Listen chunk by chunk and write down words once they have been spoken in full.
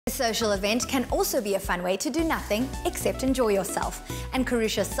social event can also be a fun way to do nothing except enjoy yourself. And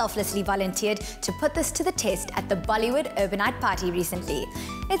Karusha selflessly volunteered to put this to the test at the Bollywood Urbanite Party recently.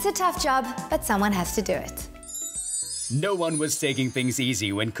 It's a tough job, but someone has to do it. No one was taking things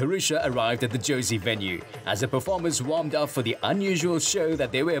easy when Karusha arrived at the Josie venue, as the performers warmed up for the unusual show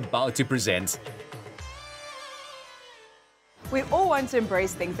that they were about to present. We all want to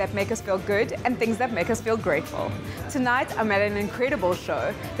embrace things that make us feel good and things that make us feel grateful. Tonight, I'm at an incredible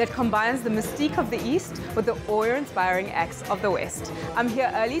show that combines the mystique of the East with the awe-inspiring acts of the West. I'm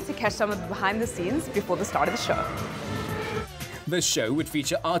here early to catch some of the behind the scenes before the start of the show. The show would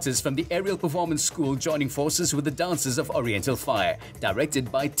feature artists from the Aerial Performance School joining forces with the dancers of Oriental Fire, directed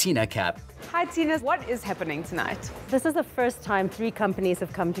by Tina Cap. Hi Tina, what is happening tonight? This is the first time 3 companies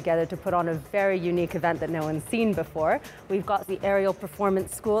have come together to put on a very unique event that no one's seen before. We've got the Aerial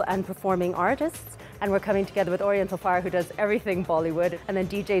Performance School and performing artists, and we're coming together with Oriental Fire, who does everything Bollywood, and then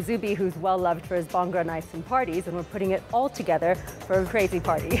DJ Zubi, who's well loved for his Bhangra nights and parties, and we're putting it all together for a crazy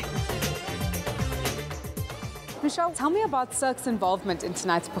party. Michelle, tell me about Cirque's involvement in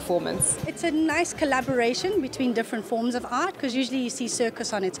tonight's performance. It's a nice collaboration between different forms of art, because usually you see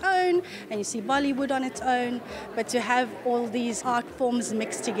circus on its own and you see Bollywood on its own, but to have all these art forms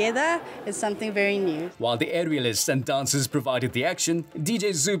mixed together is something very new. While the aerialists and dancers provided the action,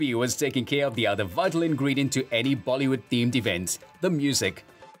 DJ Zubi was taking care of the other vital ingredient to any Bollywood-themed event, the music.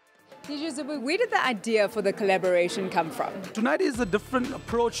 DJ Zubi, where did the idea for the collaboration come from? Tonight is a different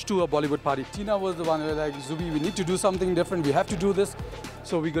approach to a Bollywood party. Tina was the one who was like, Zubi, we need to do something different, we have to do this.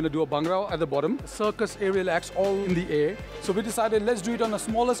 So we're going to do a Bhangra at the bottom, circus aerial acts all in the air. So we decided let's do it on a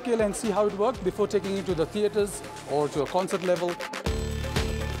smaller scale and see how it works before taking it to the theatres or to a concert level.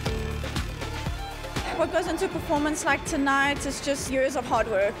 What goes into a performance like tonight is just years of hard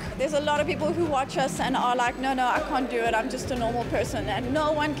work. There's a lot of people who watch us and are like, no, I can't do it, I'm just a normal person. And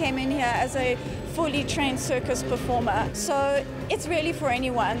no one came in here as a fully trained circus performer. So it's really for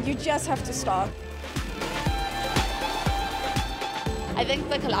anyone, you just have to start. I think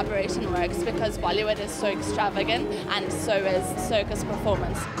the collaboration works because Bollywood is so extravagant and so is circus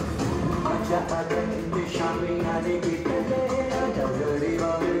performance.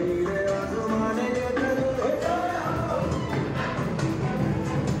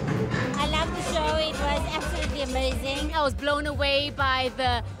 Amazing. I was blown away by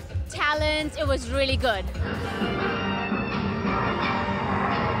the talent. It was really good.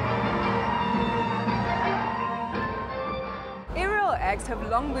 Aerial acts have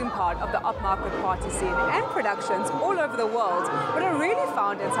long been part of the upmarket party scene and productions all over the world, but are really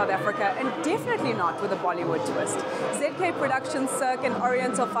found in South Africa and definitely not with a Bollywood twist. ZK Productions, Cirque and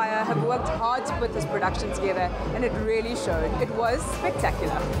Oriental Fire have worked hard to put this production together, and it really showed. It was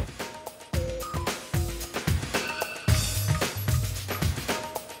spectacular.